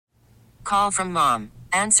Call from mom.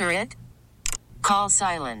 Answer it. Call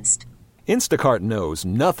silenced. Instacart knows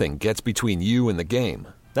nothing gets between you and the game.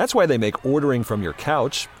 That's why they make ordering from your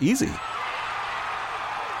couch easy.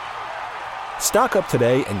 Stock up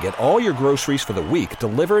today and get all your groceries for the week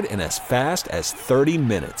delivered in as fast as 30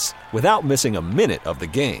 minutes without missing a minute of the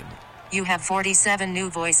game. You have 47 new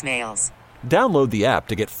voicemails. Download the app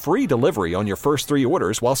to get free delivery on your first 3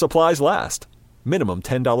 orders while supplies last. Minimum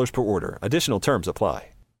 $10 per order. Additional terms apply.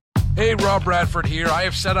 Hey, Rob Bradford here. I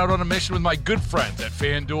have set out on a mission with my good friends at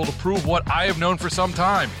FanDuel to prove what I have known for some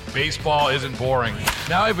time. Baseball isn't boring.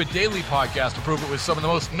 Now I have a daily podcast to prove it with some of the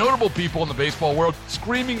most notable people in the baseball world,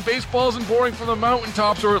 screaming baseball isn't boring from the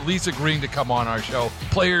mountaintops, or at least agreeing to come on our show.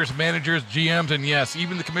 Players, managers, GMs, and yes,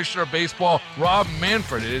 even the commissioner of baseball, Rob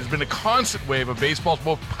Manfred. It has been a constant wave of baseball's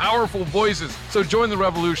most powerful voices. So join the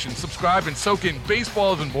revolution. Subscribe and soak in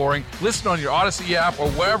Baseball Isn't Boring. Listen on your Odyssey app or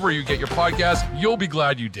wherever you get your podcasts. You'll be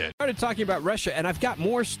glad you did. Started talking about Russia, and I've got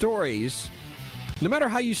more stories. No matter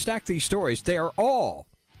how you stack these stories, they are all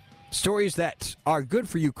stories that are good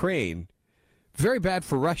for Ukraine, very bad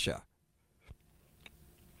for Russia.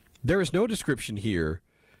 There is no description here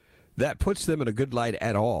that puts them in a good light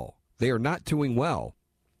at all. They are not doing well.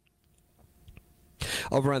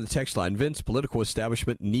 Over on the text line, Vince, political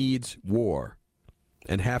establishment needs war,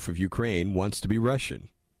 and half of Ukraine wants to be Russian.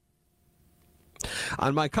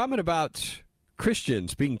 On my comment about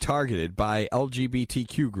Christians being targeted by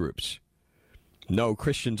LGBTQ groups. No,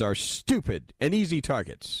 Christians are stupid and easy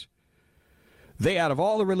targets. They, out of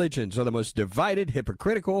all the religions, are the most divided,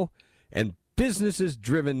 hypocritical, and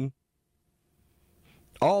businesses-driven.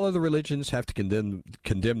 All of the religions have to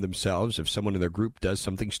condemn themselves if someone in their group does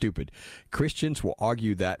something stupid. Christians will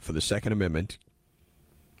argue that for the Second Amendment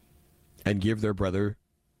and give their brother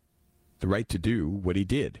the right to do what he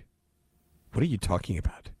did. What are you talking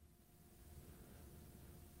about?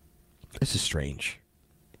 This is strange.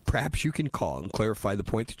 Perhaps you can call and clarify the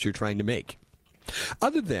point that you're trying to make.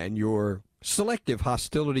 Other than your selective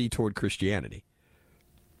hostility toward Christianity.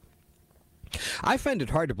 I find it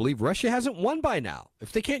hard to believe Russia hasn't won by now.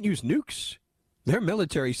 If they can't use nukes, their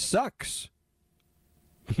military sucks.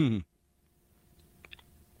 Is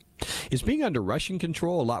being under Russian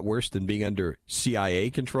control a lot worse than being under CIA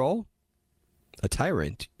control? A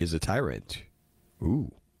tyrant is a tyrant.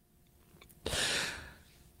 Ooh.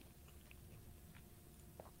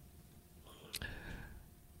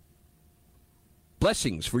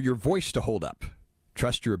 Blessings for your voice to hold up.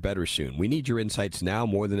 Trust you're better soon. We need your insights now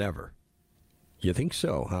more than ever. You think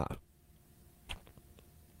so, huh?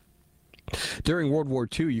 During World War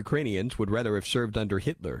II, Ukrainians would rather have served under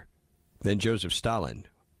Hitler than Joseph Stalin.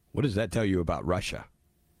 What does that tell you about Russia?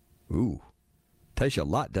 Ooh, tells you a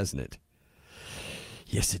lot, doesn't it?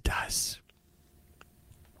 Yes, it does.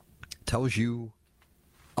 Tells you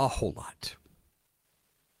a whole lot.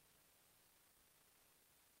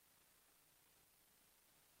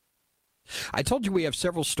 I told you we have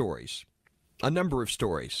several stories, a number of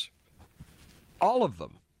stories, all of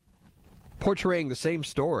them portraying the same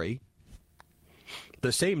story,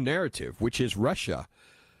 the same narrative, which is Russia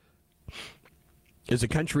is a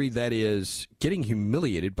country that is getting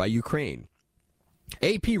humiliated by Ukraine.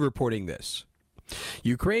 AP reporting this.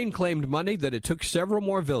 Ukraine claimed Monday that it took several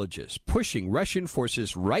more villages, pushing Russian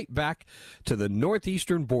forces right back to the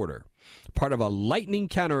northeastern border, part of a lightning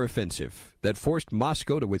counteroffensive that forced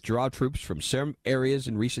Moscow to withdraw troops from some areas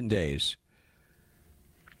in recent days.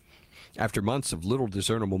 After months of little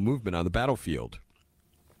discernible movement on the battlefield,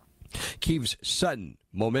 Kyiv's sudden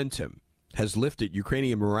momentum has lifted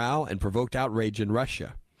Ukrainian morale and provoked outrage in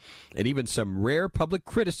Russia, and even some rare public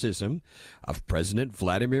criticism of President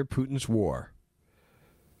Vladimir Putin's war.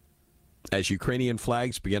 As Ukrainian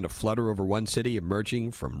flags began to flutter over one city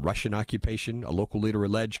emerging from Russian occupation, a local leader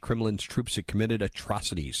alleged Kremlin's troops had committed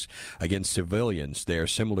atrocities against civilians there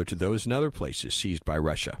similar to those in other places seized by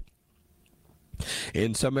Russia.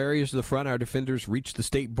 In some areas of the front, our defenders reached the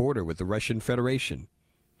state border with the Russian Federation.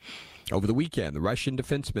 Over the weekend, the Russian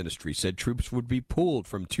Defense Ministry said troops would be pulled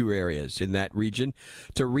from 2 areas in that region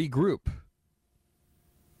to regroup.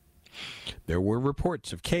 There were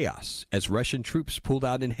reports of chaos as Russian troops pulled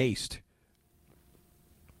out in haste.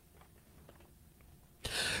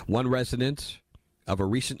 One resident of a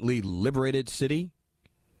recently liberated city,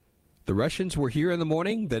 the Russians were here in the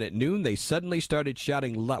morning, then at noon they suddenly started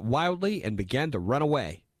shouting wildly and began to run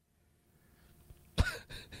away.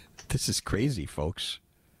 This is crazy, folks.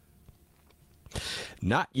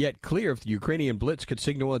 Not yet clear if the Ukrainian blitz could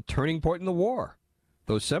signal a turning point in the war,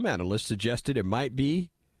 though some analysts suggested it might be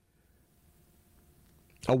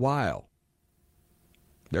a while.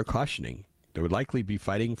 They're cautioning they would likely be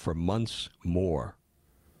fighting for months more.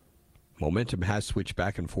 Momentum has switched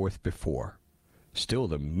back and forth before. Still,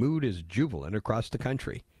 the mood is jubilant across the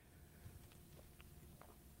country.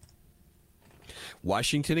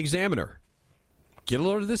 Washington Examiner. Get a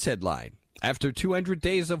load of this headline. After 200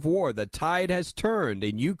 days of war, the tide has turned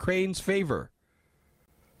in Ukraine's favor.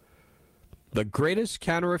 The greatest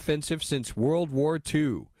counteroffensive since World War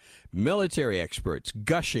II. Military experts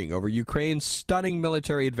gushing over Ukraine's stunning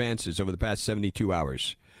military advances over the past 72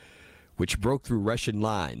 hours, which broke through Russian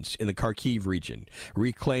lines in the Kharkiv region,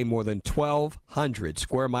 reclaimed more than 1,200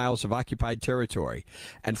 square miles of occupied territory,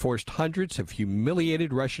 and forced hundreds of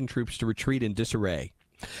humiliated Russian troops to retreat in disarray,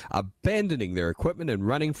 abandoning their equipment and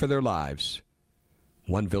running for their lives.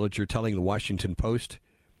 One villager telling the Washington Post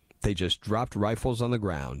they just dropped rifles on the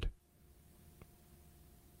ground.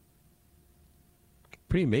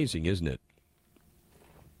 Pretty amazing, isn't it?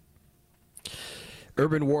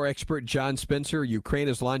 Urban war expert John Spencer, Ukraine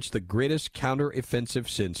has launched the greatest counteroffensive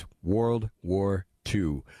since World War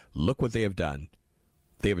II. Look what they have done.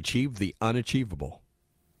 They have achieved the unachievable.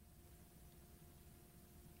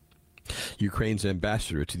 Ukraine's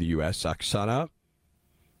ambassador to the U.S., Oksana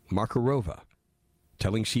Markarova,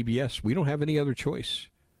 telling CBS, we don't have any other choice.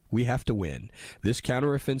 We have to win. This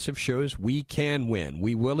counteroffensive shows we can win.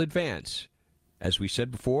 We will advance. As we said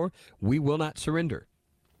before, we will not surrender.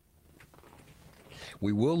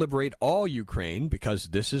 We will liberate all Ukraine because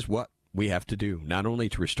this is what we have to do, not only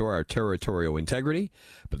to restore our territorial integrity,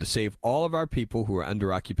 but to save all of our people who are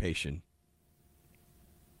under occupation.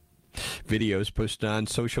 Videos posted on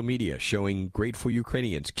social media showing grateful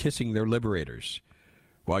Ukrainians kissing their liberators,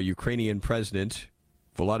 while Ukrainian President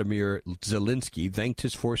Volodymyr Zelensky thanked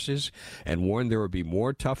his forces and warned there would be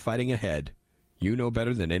more tough fighting ahead. You know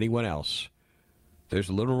better than anyone else. There's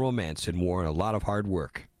a little romance in war and a lot of hard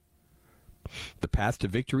work. The path to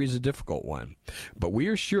victory is a difficult one, but we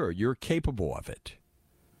are sure you're capable of it.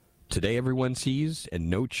 Today everyone sees and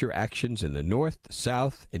notes your actions in the north,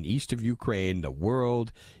 south, and east of Ukraine. The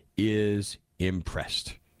world is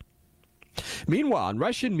impressed. Meanwhile, in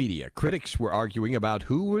Russian media, critics were arguing about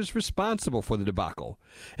who was responsible for the debacle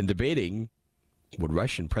and debating what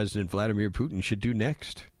Russian President Vladimir Putin should do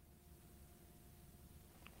next.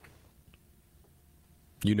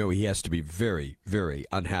 You know he has to be very, very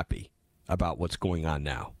unhappy about what's going on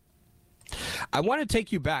now. I want to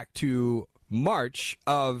take you back to March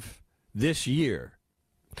of this year.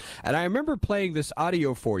 And I remember playing this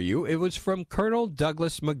audio for you. It was from Colonel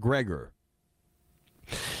Douglas Macgregor.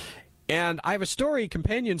 And I have a story,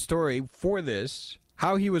 companion story for this,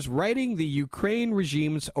 how he was writing the Ukraine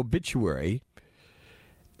regime's obituary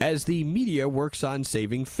as the media works on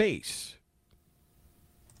saving face.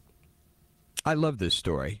 I love this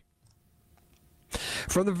story.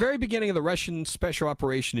 From the very beginning of the Russian special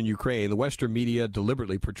operation in Ukraine, the Western media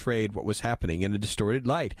deliberately portrayed what was happening in a distorted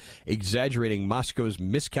light, exaggerating Moscow's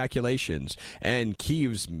miscalculations and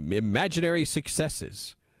Kyiv's imaginary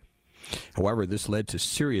successes. However, this led to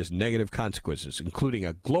serious negative consequences, including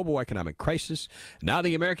a global economic crisis. Now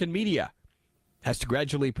the American media has to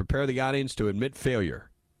gradually prepare the audience to admit failure.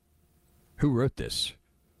 Who wrote this?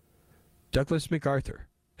 Douglas MacArthur.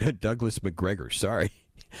 Douglas Macgregor, sorry.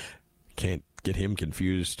 Can't get him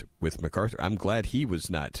confused with MacArthur. I'm glad he was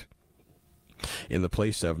not in the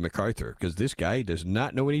place of MacArthur, because this guy does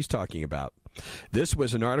not know what he's talking about. This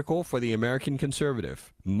was an article for the American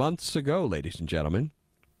Conservative months ago, ladies and gentlemen.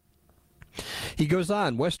 He goes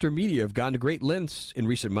on, Western media have gone to great lengths in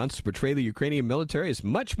recent months to portray the Ukrainian military as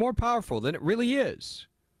much more powerful than it really is.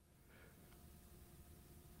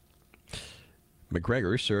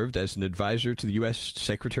 Macgregor served as an advisor to the U.S.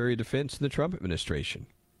 Secretary of Defense in the Trump administration.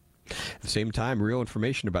 At the same time, real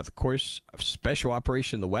information about the course of special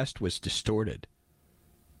operation in the West was distorted.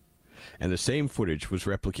 And the same footage was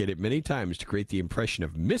replicated many times to create the impression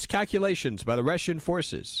of miscalculations by the Russian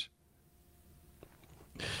forces.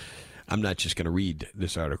 I'm not just going to read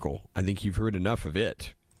this article. I think you've heard enough of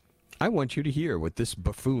it. I want you to hear what this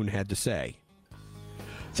buffoon had to say.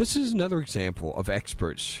 This is another example of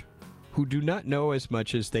experts who do not know as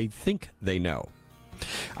much as they think they know.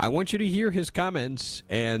 I want you to hear his comments,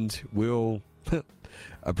 and we'll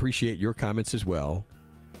appreciate your comments as well,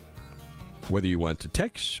 whether you want to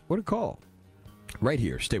text or to call. Right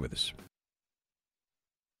here. Stay with us.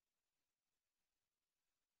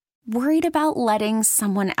 Worried about letting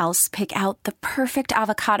someone else pick out the perfect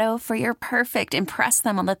avocado for your perfect impress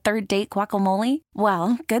them on the third date guacamole?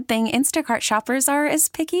 Well, good thing Instacart shoppers are as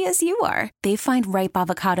picky as you are. They find ripe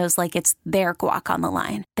avocados like it's their guac on the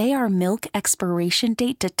line. They are milk expiration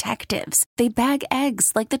date detectives. They bag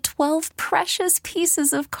eggs like the 12 precious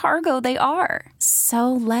pieces of cargo they are.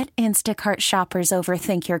 So let Instacart shoppers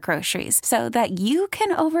overthink your groceries so that you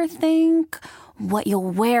can overthink what you'll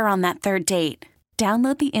wear on that third date.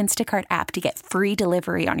 Download the Instacart app to get free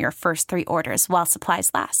delivery on your first 3 orders while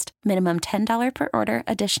supplies last. Minimum $10 per order.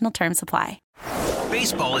 Additional terms apply.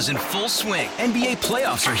 Baseball is in full swing. NBA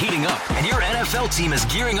playoffs are heating up, and your NFL team is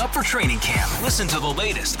gearing up for training camp. Listen to the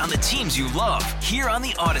latest on the teams you love here on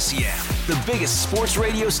the Odyssey app. The biggest sports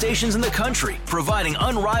radio stations in the country, providing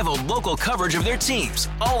unrivaled local coverage of their teams,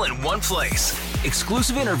 all in one place.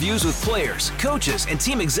 Exclusive interviews with players, coaches, and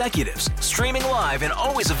team executives, streaming live and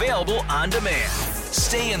always available on demand.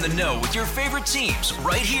 Stay in the know with your favorite teams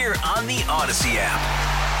right here on the Odyssey app.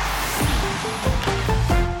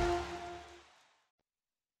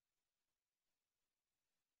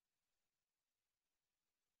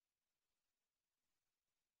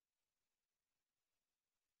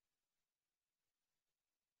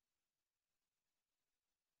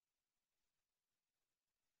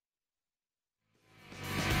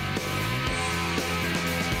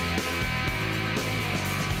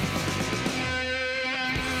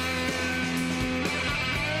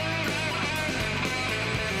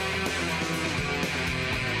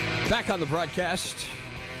 Back on the broadcast,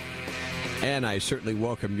 and I certainly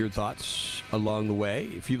welcome your thoughts along the way.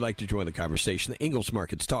 If you'd like to join the conversation, the Ingalls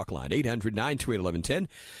Markets Talk Line, 800-928-1110.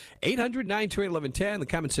 800-928-1110. The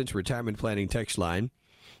Common Sense Retirement Planning text line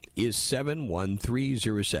is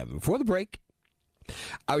 71307. Before the break,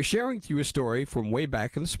 I was sharing with you a story from way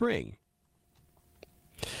back in the spring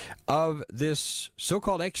of this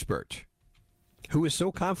so-called expert who is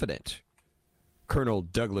so confident, Colonel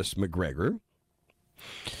Douglas McGregor,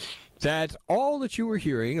 that all that you were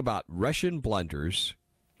hearing about Russian blunders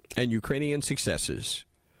and Ukrainian successes,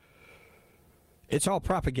 it's all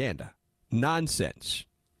propaganda, nonsense.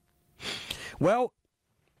 Well,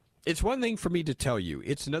 it's one thing for me to tell you.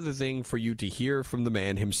 It's another thing for you to hear from the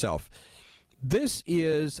man himself. This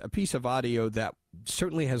is a piece of audio that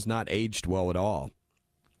certainly has not aged well at all.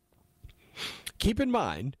 Keep in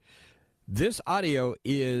mind, this audio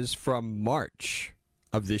is from March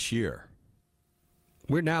of this year.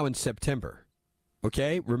 We're now in September,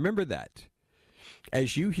 okay? Remember that.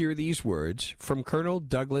 As you hear these words from Colonel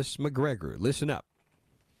Douglas McGregor, listen up.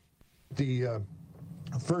 The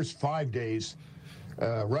first 5 days,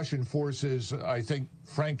 Russian forces, I think,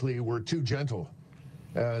 frankly, were too gentle.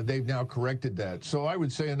 They've now corrected that. So I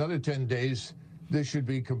would say another 10 days, this should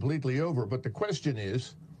be completely over. But the question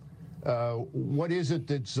is, what is it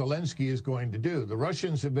that Zelensky is going to do? The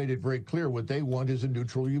Russians have made it very clear what they want is a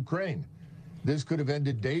neutral Ukraine. This could have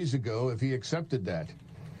ended days ago if he accepted that.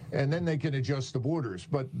 And then they can adjust the borders.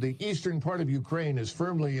 But the eastern part of Ukraine is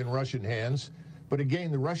firmly in Russian hands. But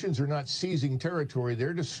again, the Russians are not seizing territory.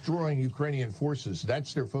 They're destroying Ukrainian forces.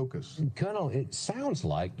 That's their focus. Colonel, it sounds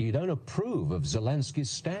like you don't approve of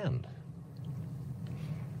Zelensky's stand.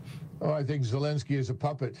 Oh, I think Zelensky is a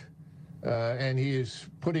puppet. And he is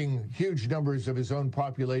putting huge numbers of his own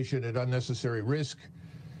population at unnecessary risk.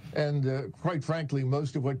 And quite frankly,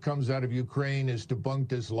 most of what comes out of Ukraine is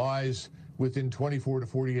debunked as lies within 24 to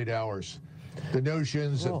 48 hours. The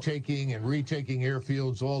notions of taking and retaking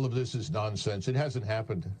airfields, all of this is nonsense. It hasn't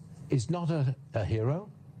happened. He's not a hero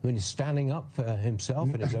when he's standing up for himself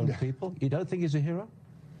and his own people? You don't think he's a hero?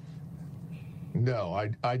 No,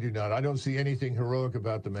 I do not. I don't see anything heroic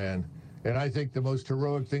about the man. And I think the most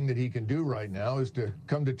heroic thing that he can do right now is to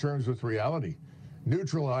come to terms with reality.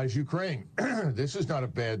 Neutralize Ukraine. This is not a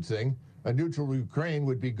bad thing. A neutral Ukraine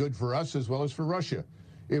would be good for us as well as for Russia.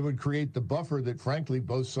 It would create the buffer that, frankly,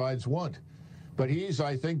 both sides want. But he's,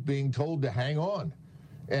 I think, being told to hang on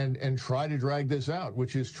and try to drag this out,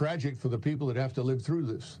 which is tragic for the people that have to live through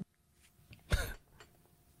this.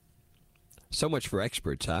 So much for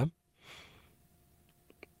experts, huh?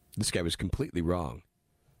 This guy was completely wrong.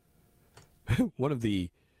 One of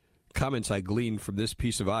the comments I gleaned from this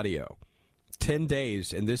piece of audio, 10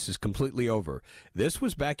 days and this is completely over. This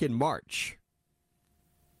was back in March.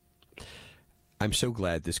 I'm so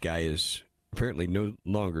glad this guy is apparently no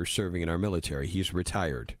longer serving in our military. He's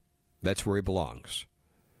retired. That's where he belongs.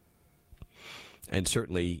 And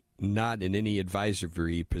certainly not in any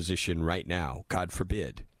advisory position right now. God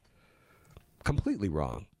forbid. Completely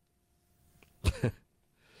wrong.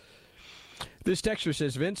 This texter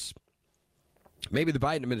says, Vince, maybe the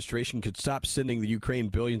Biden administration could stop sending the Ukraine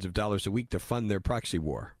billions of dollars a week to fund their proxy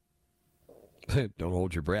war. Don't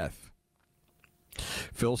hold your breath.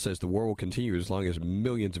 Phil says the war will continue as long as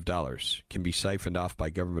millions of dollars can be siphoned off by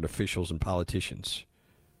government officials and politicians.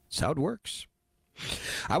 That's how it works.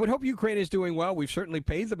 I would hope Ukraine is doing well. We've certainly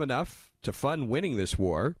paid them enough to fund winning this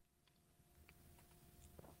war.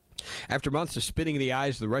 After months of spitting in the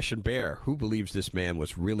eyes of the Russian bear, who believes this man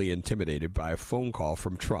was really intimidated by a phone call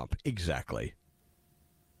from Trump? Exactly.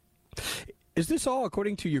 Is this all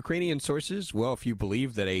according to Ukrainian sources? Well, if you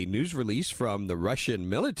believe that a news release from the Russian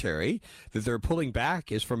military that they're pulling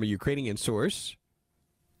back is from a Ukrainian source,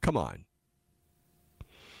 come on.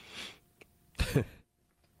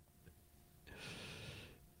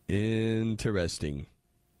 Interesting.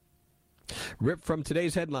 Ripped from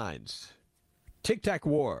today's headlines. Tic-tac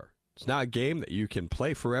war. It's not a game that you can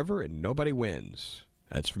play forever and nobody wins.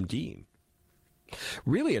 That's from Dean.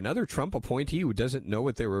 Really, another Trump appointee who doesn't know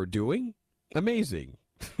what they were doing? Amazing.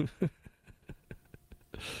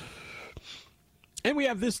 And we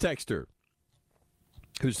have this texter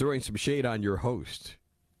who's throwing some shade on your host.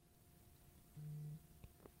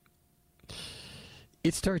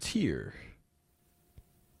 It starts here.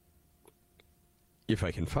 If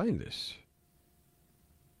I can find this.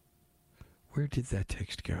 Where did that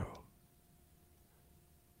text go?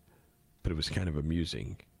 But it was kind of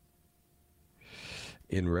amusing.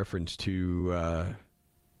 In reference to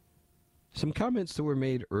some comments that were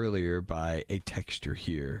made earlier by a texter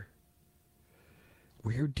here.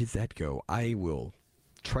 Where did that go? I will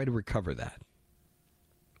try to recover that.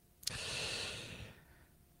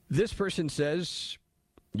 This person says,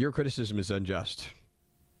 your criticism is unjust.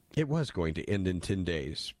 It was going to end in 10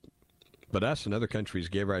 days. But us and other countries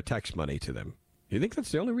gave our tax money to them. You think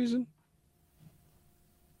that's the only reason?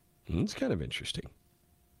 It's kind of interesting.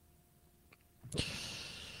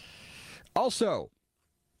 Also,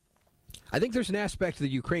 I think there's an aspect of the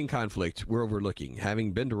Ukraine conflict we're overlooking.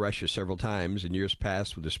 Having been to Russia several times in years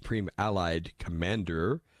past with the Supreme Allied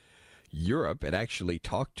Commander, Europe, and actually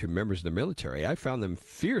talked to members of the military, I found them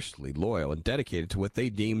fiercely loyal and dedicated to what they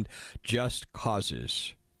deemed just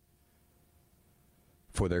causes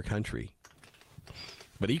for their country,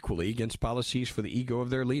 but equally against policies for the ego of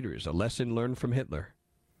their leaders, a lesson learned from Hitler.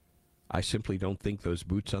 I simply don't think those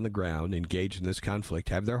boots on the ground engaged in this conflict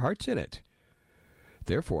have their hearts in it.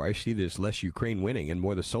 Therefore, I see this less Ukraine winning and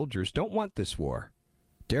more the soldiers don't want this war.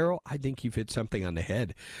 Daryl, I think you've hit something on the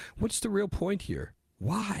head. What's the real point here?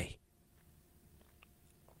 Why?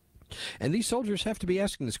 And these soldiers have to be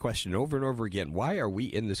asking this question over and over again. Why are we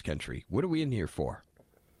in this country? What are we in here for?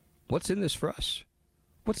 What's in this for us?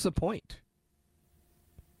 What's the point?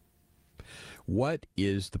 What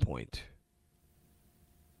is the point?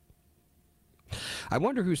 I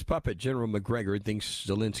wonder whose puppet General McGregor thinks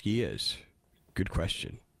Zelensky is. Good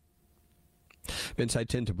question. Vince, I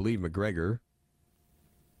tend to believe McGregor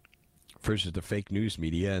versus the fake news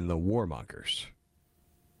media and the warmongers.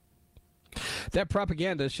 That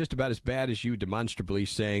propaganda is just about as bad as you demonstrably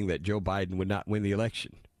saying that Joe Biden would not win the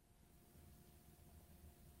election.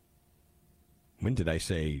 When did I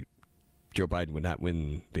say Joe Biden would not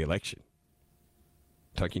win the election?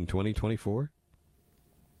 Talking 2024?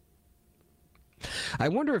 I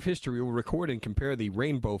wonder if history will record and compare the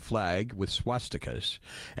rainbow flag with swastikas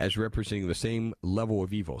as representing the same level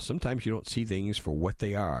of evil. Sometimes you don't see things for what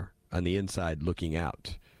they are on the inside looking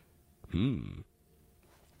out.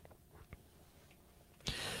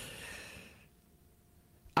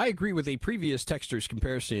 I agree with a previous texter's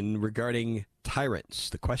comparison regarding tyrants.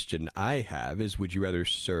 The question I have is, would you rather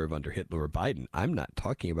serve under Hitler or Biden? I'm not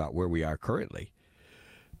talking about where we are currently,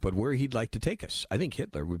 but where he'd like to take us. I think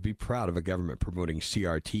Hitler would be proud of a government promoting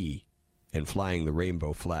CRT and flying the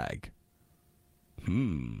rainbow flag.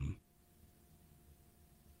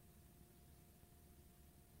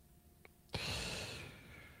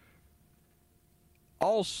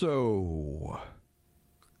 Also,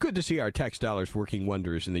 good to see our tax dollars working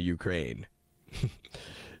wonders in the Ukraine.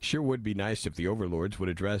 Sure would be nice if the overlords would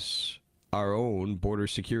address our own border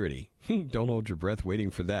security. Don't hold your breath waiting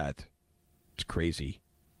for that. It's crazy.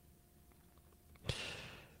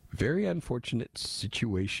 Very unfortunate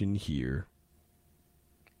situation here.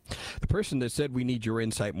 The person that said we need your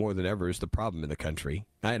insight more than ever is the problem in the country.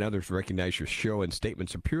 I and others recognize your show and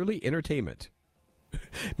statements are purely entertainment.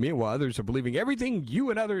 Meanwhile, others are believing everything you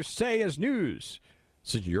and others say is news.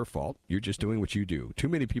 This isn't your fault. You're just doing what you do. Too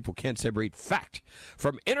many people can't separate fact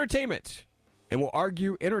from entertainment and will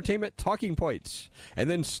argue entertainment talking points and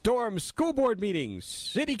then storm school board meetings,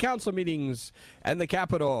 city council meetings, and the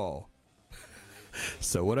Capitol.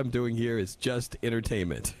 So what I'm doing here is just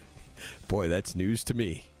entertainment. Boy, that's news to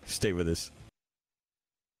me. Stay with us.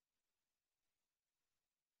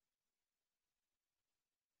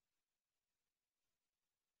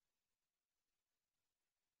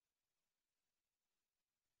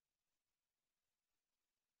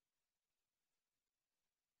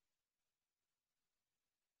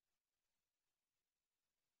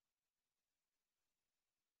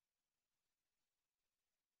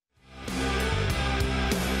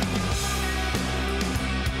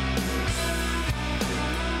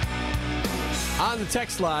 On the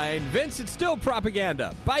text line, Vince, it's still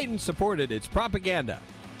propaganda. Biden supported it's propaganda.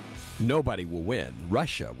 Nobody will win.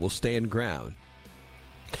 Russia will stand ground.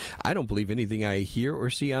 I don't believe anything I hear or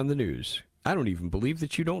see on the news. I don't even believe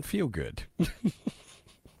that you don't feel good.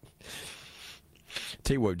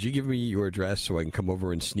 Tell you what, would you give me your address so I can come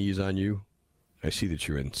over and sneeze on you? I see that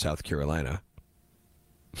you're in South Carolina.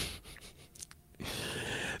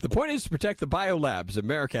 The point is to protect the biolabs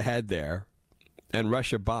America had there and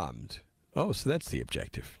Russia bombed. Oh, so that's the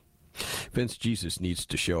objective. Vince, Jesus needs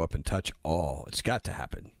to show up and touch all. It's got to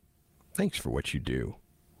happen. Thanks for what you do.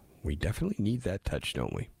 We definitely need that touch,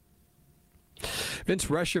 don't we? Vince,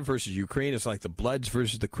 Russia versus Ukraine is like the Bloods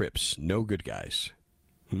versus the Crips. No good guys.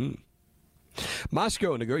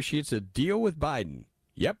 Moscow negotiates a deal with Biden.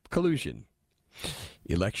 Yep, collusion.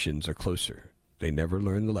 Elections are closer. They never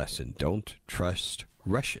learn the lesson. Don't trust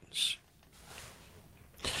Russians.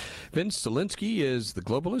 Vince, Zelensky is the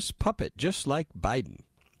globalist puppet, just like Biden.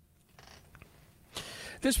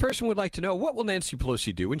 This person would like to know, what will Nancy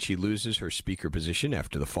Pelosi do when she loses her speaker position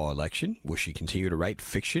after the fall election? Will she continue to write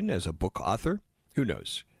fiction as a book author? Who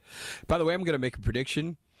knows? By the way, I'm going to make a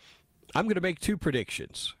prediction. I'm going to make two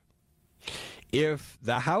predictions. If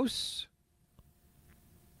the House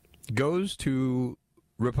goes to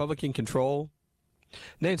Republican control,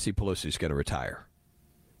 Nancy Pelosi is going to retire.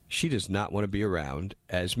 She does not want to be around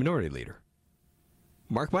as minority leader.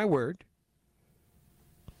 Mark my word.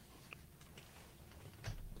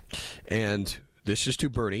 And this is to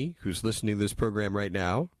Bernie, who's listening to this program right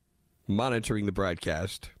now, monitoring the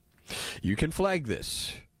broadcast. You can flag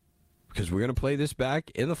this, because we're going to play this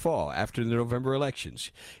back in the fall after the November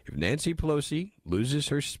elections. If Nancy Pelosi loses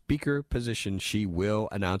her speaker position, she will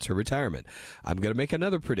announce her retirement. I'm going to make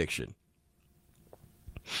another prediction.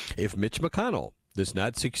 If Mitch McConnell does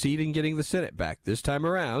not succeed in getting the Senate back this time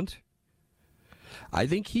around, I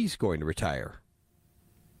think he's going to retire.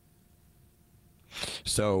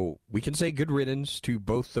 So we can say good riddance to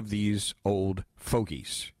both of these old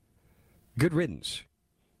fogies. Good riddance.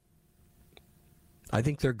 I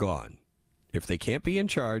think they're gone. If they can't be in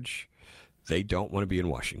charge, they don't want to be in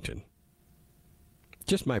Washington.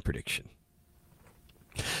 Just my prediction.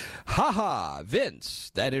 Ha-ha,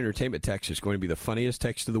 Vince, that entertainment text is going to be the funniest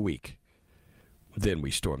text of the week. Then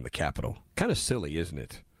we storm the Capitol. Kind of silly, isn't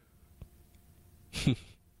it?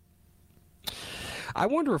 I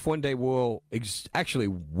wonder if one day we'll actually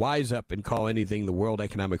wise up and call anything the World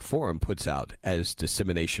Economic Forum puts out as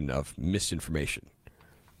dissemination of misinformation.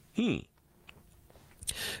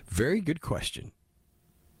 Very good question.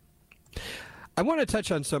 I want to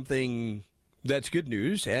touch on something that's good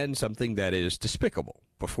news and something that is despicable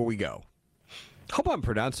before we go. Hope I'm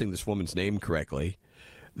pronouncing this woman's name correctly.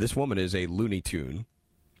 This woman is a Looney Tune.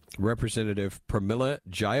 Representative Pramila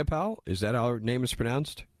Jayapal, is that how her name is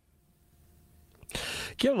pronounced?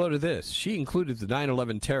 Get a load of this. She included the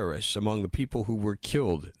 9/11 terrorists among the people who were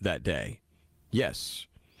killed that day. Yes.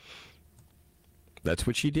 That's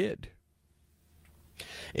what she did.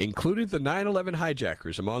 Included the 9/11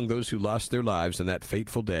 hijackers among those who lost their lives on that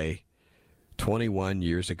fateful day 21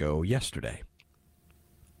 years ago yesterday.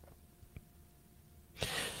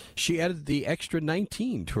 She added the extra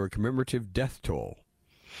 19 to her commemorative death toll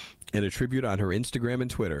in a tribute on her Instagram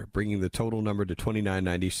and Twitter, bringing the total number to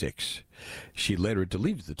 2996. She later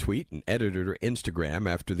deleted the tweet and edited her Instagram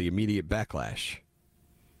after the immediate backlash.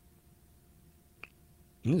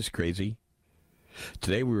 This is crazy.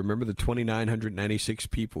 Today we remember the 2,996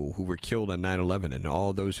 people who were killed on 9/11 and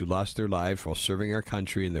all those who lost their lives while serving our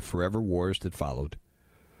country in the forever wars that followed.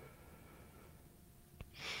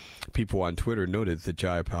 People on Twitter noted that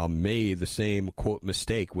Jayapal made the same, quote,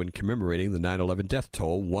 mistake when commemorating the 9/11 death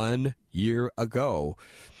toll 1 year ago.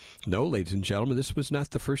 No, ladies and gentlemen, this was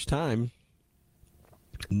not the first time.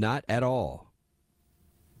 Not at all.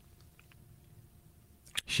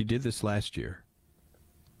 She did this last year.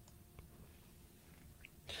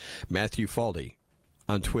 Matthew Faldy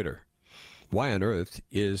on Twitter. Why on earth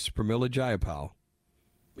is Pramila Jayapal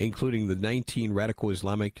including the 19 radical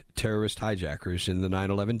Islamic terrorist hijackers in the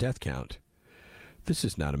 9/11 death count? This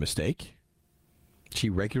is not a mistake. She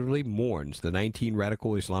regularly mourns the 19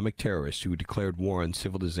 radical Islamic terrorists who declared war on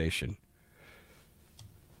civilization.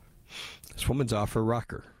 This woman's off her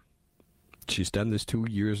rocker. She's done this 2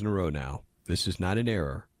 years in a row now. This is not an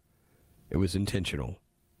error. It was intentional.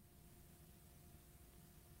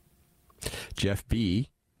 Jeff B.,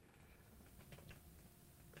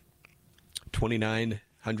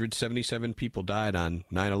 2,977 people died on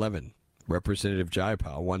 9/11. Representative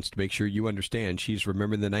Jayapal wants to make sure you understand she's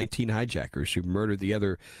remembering the 19 hijackers who murdered the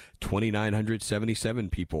other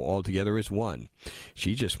 2,977 people altogether as one.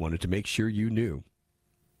 She just wanted to make sure you knew.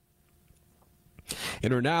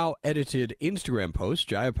 In her now edited Instagram post,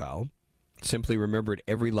 Jayapal simply remembered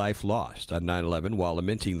every life lost on 9/11 while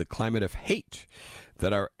lamenting the climate of hate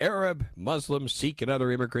that our Arab, Muslim, Sikh, and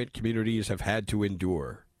other immigrant communities have had to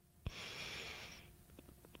endure.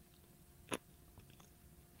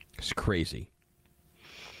 It's crazy.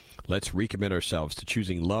 Let's recommit ourselves to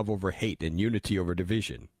choosing love over hate and unity over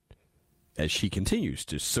division as she continues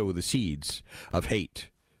to sow the seeds of hate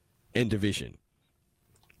and division.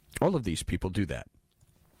 All of these people do that.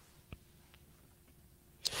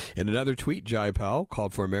 In another tweet, Jayapal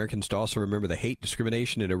called for Americans to also remember the hate,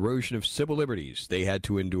 discrimination, and erosion of civil liberties they had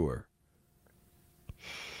to endure.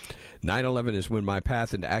 9/11 is when my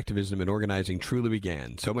path into activism and organizing truly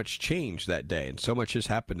began. So much changed that day, and so much has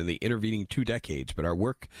happened in the intervening 2 decades, but our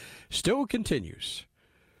work still continues.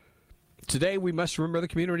 Today, we must remember the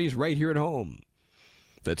communities right here at home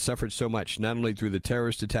that suffered so much, not only through the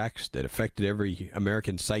terrorist attacks that affected every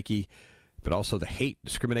American psyche, but also the hate,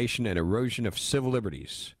 discrimination, and erosion of civil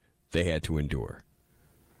liberties they had to endure.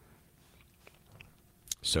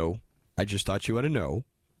 So, I just thought you ought to know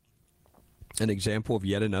an example of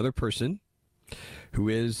yet another person who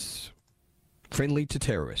is friendly to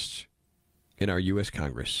terrorists in our U.S.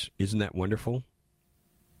 Congress. Isn't that wonderful?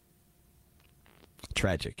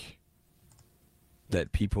 Tragic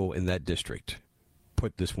that people in that district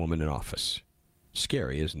put this woman in office.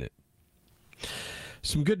 Scary, isn't it?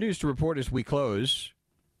 Some good news to report as we close.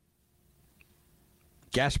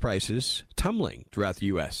 Gas prices tumbling throughout the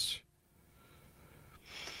U.S.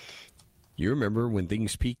 You remember when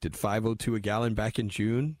things peaked at $5.02 a gallon back in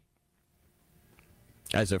June?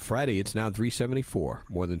 As of Friday, it's now $3.74,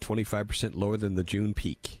 more than 25% lower than the June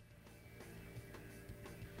peak.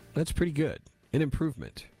 That's pretty good. An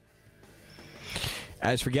improvement.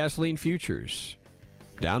 As for gasoline futures,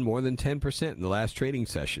 down more than 10% in the last trading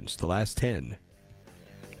sessions, the last 10.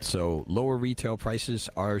 So lower retail prices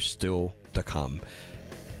are still to come.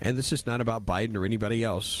 And this is not about Biden or anybody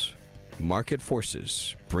else. Market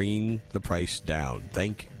forces bringing the price down.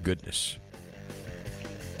 Thank goodness.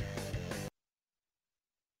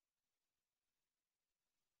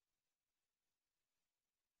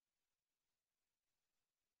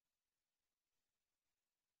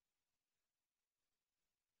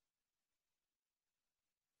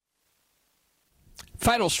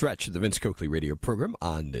 Final stretch of the Vince Coakley radio program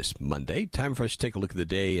on this Monday. Time for us to take a look at the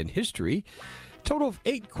day in history. Total of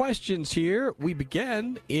 8 questions here. We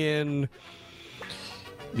began in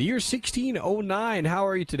the year 1609. How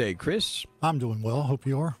are you today, Chris? I'm doing well. Hope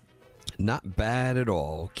you are. Not bad at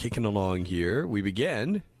all. Kicking along here. We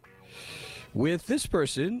began with this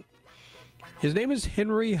person. His name is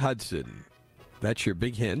Henry Hudson. That's your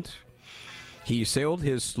big hint. He sailed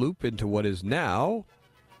his sloop into what is now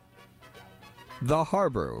the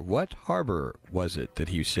harbor. What harbor was it that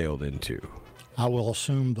he sailed into? I will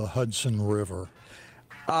assume the Hudson River.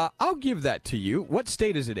 I'll give that to you. What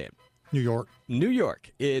state is it in? New York. New York.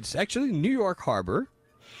 It's actually New York Harbor.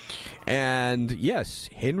 And yes,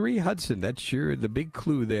 Henry Hudson. That's the big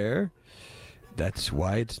clue there. That's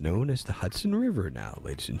why it's known as the Hudson River now,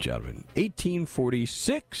 ladies and gentlemen.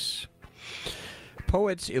 1846.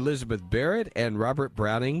 Poets Elizabeth Barrett and Robert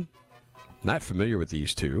Browning. Not familiar with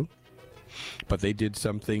these two. But they did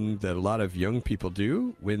something that a lot of young people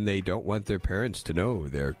do when they don't want their parents to know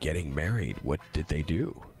they're getting married. What did they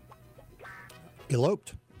do?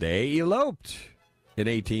 Eloped. They eloped in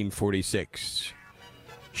 1846.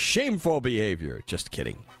 Shameful behavior. Just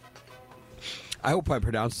kidding. I hope I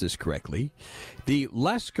pronounced this correctly. The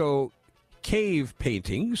Lascaux cave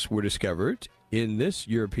paintings were discovered in this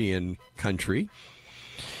European country.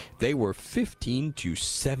 They were 15 to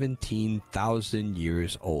 17,000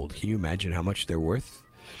 years old. Can you imagine how much they're worth?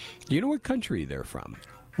 Do you know what country they're from?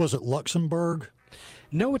 Was it Luxembourg?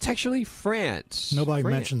 No, it's actually France. Nobody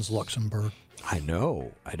mentions Luxembourg. I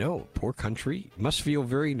know. Poor country. Must feel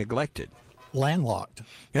very neglected. Landlocked.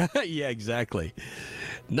 Yeah, exactly.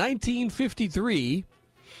 1953,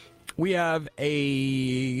 we have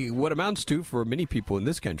what amounts to, for many people in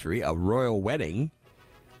this country, a royal wedding.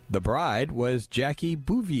 The bride was Jackie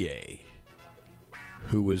Bouvier.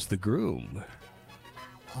 Who was the groom?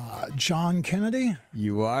 John Kennedy?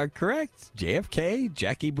 You are correct. JFK,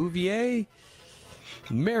 Jackie Bouvier,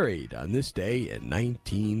 married on this day in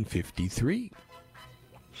 1953.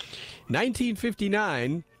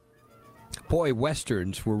 1959, boy,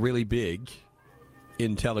 Westerns were really big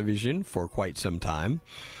in television for quite some time.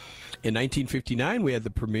 In 1959, we had the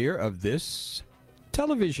premiere of this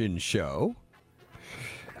television show.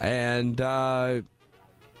 And, I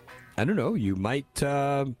don't know, you might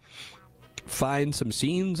find some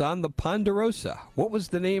scenes on the Ponderosa. What was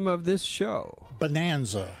the name of this show?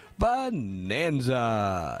 Bonanza.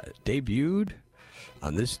 Bonanza debuted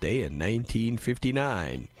on this day in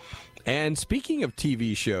 1959. And speaking of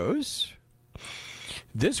TV shows,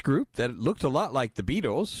 this group that looked a lot like the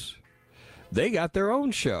Beatles, they got their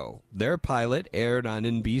own show. Their pilot aired on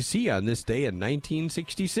NBC on this day in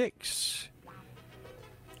 1966.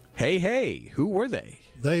 Hey, hey, who were they?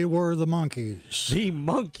 They were the Monkees. The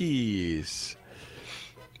Monkees.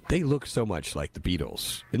 They look so much like the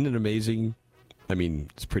Beatles. Isn't it amazing? I mean,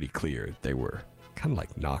 it's pretty clear they were kind of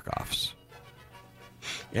like knockoffs.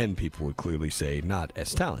 And people would clearly say not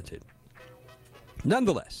as talented.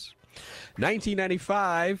 Nonetheless,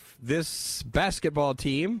 1995, this basketball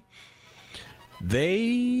team,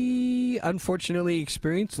 they unfortunately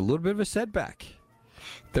experienced a little bit of a setback.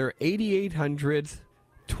 Their 8,800th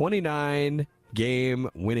 29-game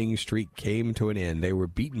winning streak came to an end. They were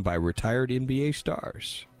beaten by retired NBA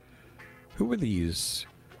stars. Who were these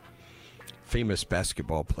famous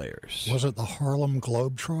basketball players? Was it the Harlem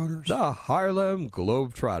Globetrotters? The Harlem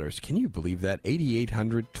Globetrotters. Can you believe that?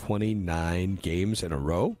 8,829 games in a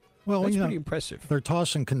row? Well, that's pretty impressive. They're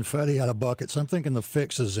tossing confetti out of buckets. I'm thinking the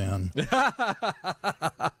fix is in.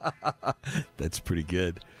 That's pretty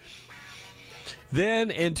good.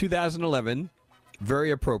 Then in 2011,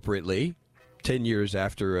 very appropriately, 10 years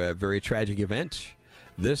after a very tragic event,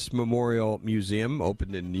 this memorial museum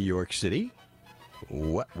opened in New York City.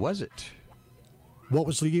 What was it? What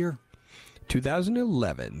was the year?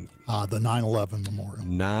 2011. The 9/11 Memorial.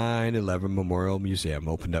 9/11 Memorial Museum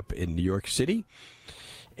opened up in New York City.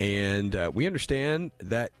 And we understand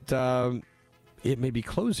that it may be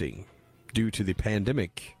closing due to the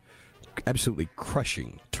pandemic absolutely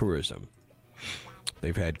crushing tourism.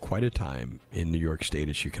 They've had quite a time in New York State,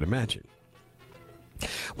 as you can imagine.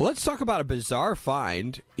 Well, let's talk about a bizarre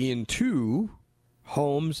find in two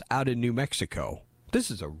homes out in New Mexico. This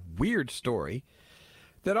is a weird story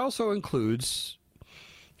that also includes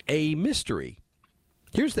a mystery.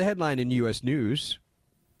 Here's the headline in U.S. News.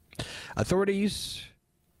 Authorities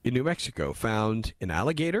in New Mexico found an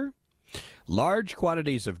alligator, large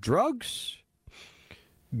quantities of drugs,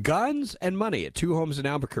 guns, and money at two homes in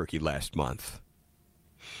Albuquerque last month.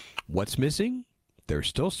 What's missing? They're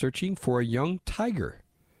still searching for a young tiger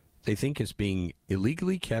they think is being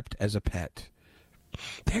illegally kept as a pet.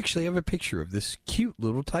 They actually have a picture of this cute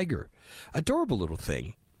little tiger. Adorable little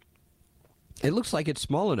thing. It looks like it's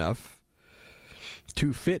small enough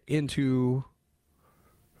to fit into,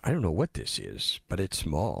 I don't know what this is, but it's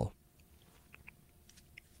small.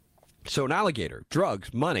 So an alligator,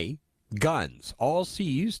 drugs, money, guns, all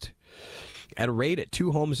seized at a raid at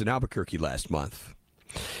two homes in Albuquerque last month.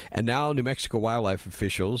 And now New Mexico wildlife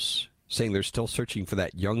officials saying they're still searching for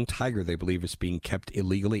that young tiger they believe is being kept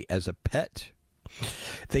illegally as a pet.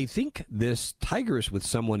 They think this tiger is with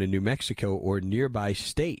someone in New Mexico or nearby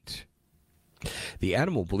state. The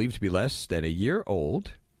animal believed to be less than a year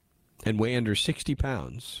old and weigh under 60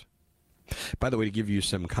 pounds. By the way, to give you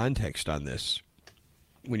some context on this,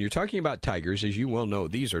 when you're talking about tigers, as you well know,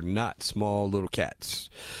 these are not small little cats.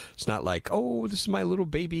 It's not like, oh, this is my little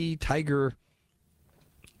baby tiger.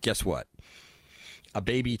 Guess what? A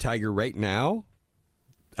baby tiger right now,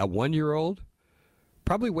 a 1-year-old,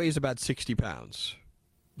 probably weighs about 60 pounds.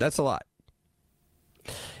 That's a lot.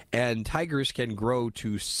 And tigers can grow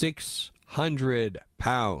to 600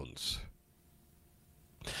 pounds.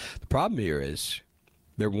 The problem here is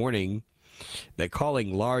they're warning that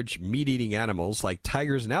calling large meat-eating animals like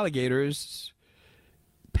tigers and alligators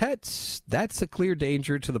pets, that's a clear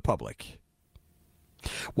danger to the public.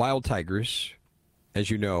 Wild tigers, as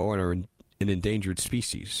you know, are an endangered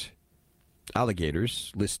species.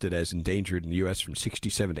 Alligators, listed as endangered in the U.S. from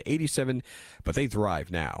 67 to 87, but they thrive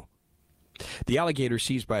now. The alligator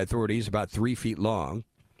seized by authorities about 3 feet long.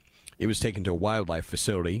 It was taken to a wildlife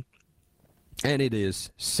facility, and it is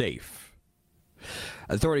safe.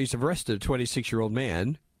 Authorities have arrested a 26-year-old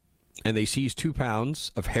man, and they seized 2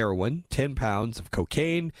 pounds of heroin, 10 pounds of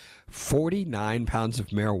cocaine, 49 pounds of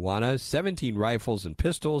marijuana, 17 rifles and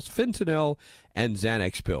pistols, fentanyl, and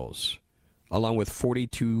Xanax pills, along with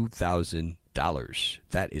 $42,000.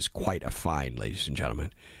 That is quite a fine, ladies and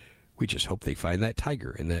gentlemen. We just hope they find that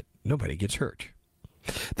tiger and that nobody gets hurt.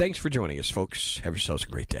 Thanks for joining us, folks. Have yourselves a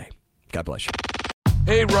great day. God bless you.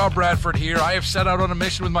 Hey, Rob Bradford here. I have set out on a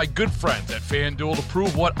mission with my good friends at FanDuel to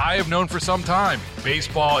prove what I have known for some time.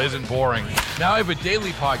 Baseball isn't boring. Now I have a daily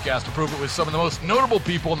podcast to prove it with some of the most notable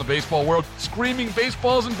people in the baseball world, screaming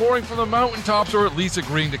baseball isn't boring from the mountaintops, or at least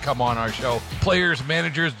agreeing to come on our show. Players,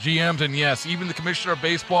 managers, GMs, and yes, even the commissioner of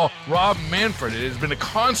baseball, Rob Manfred. It has been a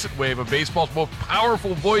constant wave of baseball's most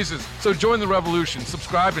powerful voices. So join the revolution.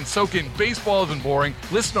 Subscribe and soak in Baseball Isn't Boring.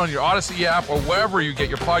 Listen on your Odyssey app or wherever you get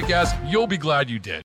your podcasts. You'll be glad you did.